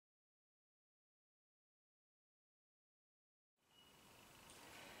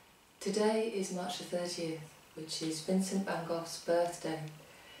Today is March the 30th, which is Vincent van Gogh's birthday,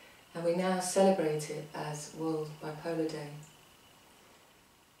 and we now celebrate it as World Bipolar Day.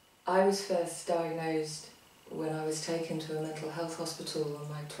 I was first diagnosed when I was taken to a mental health hospital on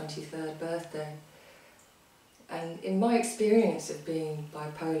my 23rd birthday. And in my experience of being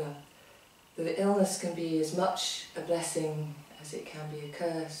bipolar, the illness can be as much a blessing as it can be a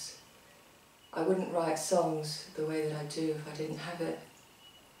curse. I wouldn't write songs the way that I do if I didn't have it.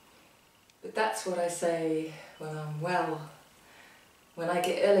 But that's what I say when I'm well. When I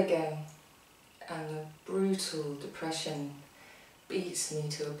get ill again and the brutal depression beats me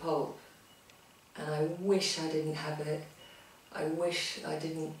to a pulp and I wish I didn't have it, I wish I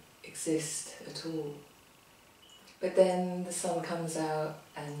didn't exist at all. But then the sun comes out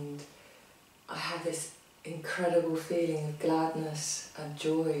and I have this incredible feeling of gladness and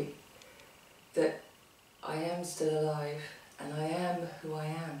joy that I am still alive and I am who I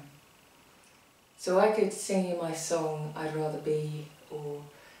am. So I could sing you my song, I'd Rather Be, or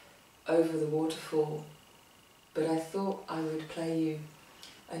Over the Waterfall, but I thought I would play you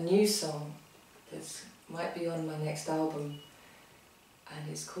a new song that might be on my next album, and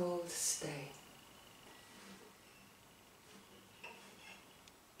it's called Stay.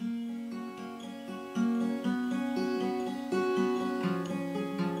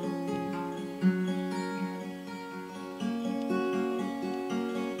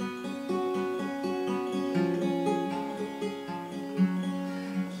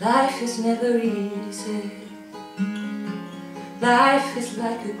 Life is never easy. Life is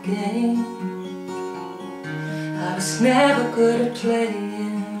like a game. I was never good at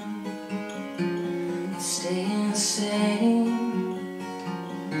playing and staying sane.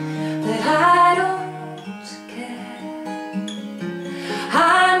 But I don't care.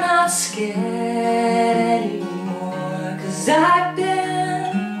 I'm not scared anymore, 'cause I've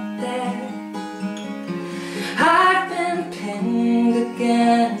been there. I've been pinned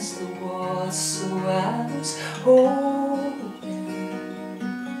against the wall, so I was hoping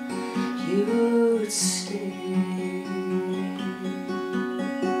you'd stay.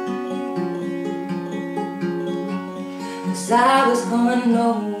 'Cause I was going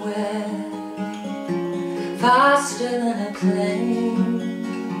nowhere, faster than a plane.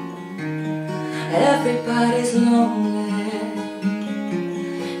 Everybody's lonely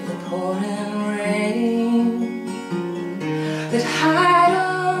in the pouring rain. But I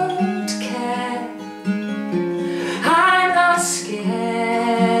don't care. I'm not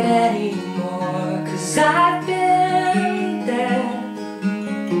scared anymore, 'cause I've been there.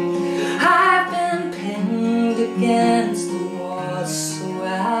 I've been pinned against the wall, so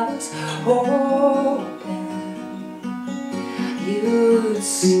I was hoping you'd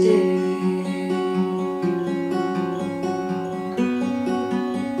stay.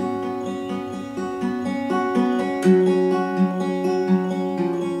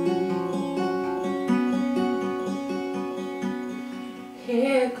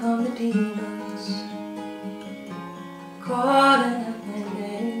 Here come the demons, calling out my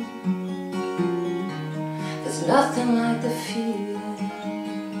name. There's nothing like the feeling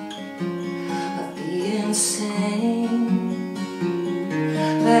of being sane.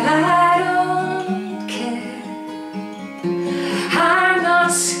 But I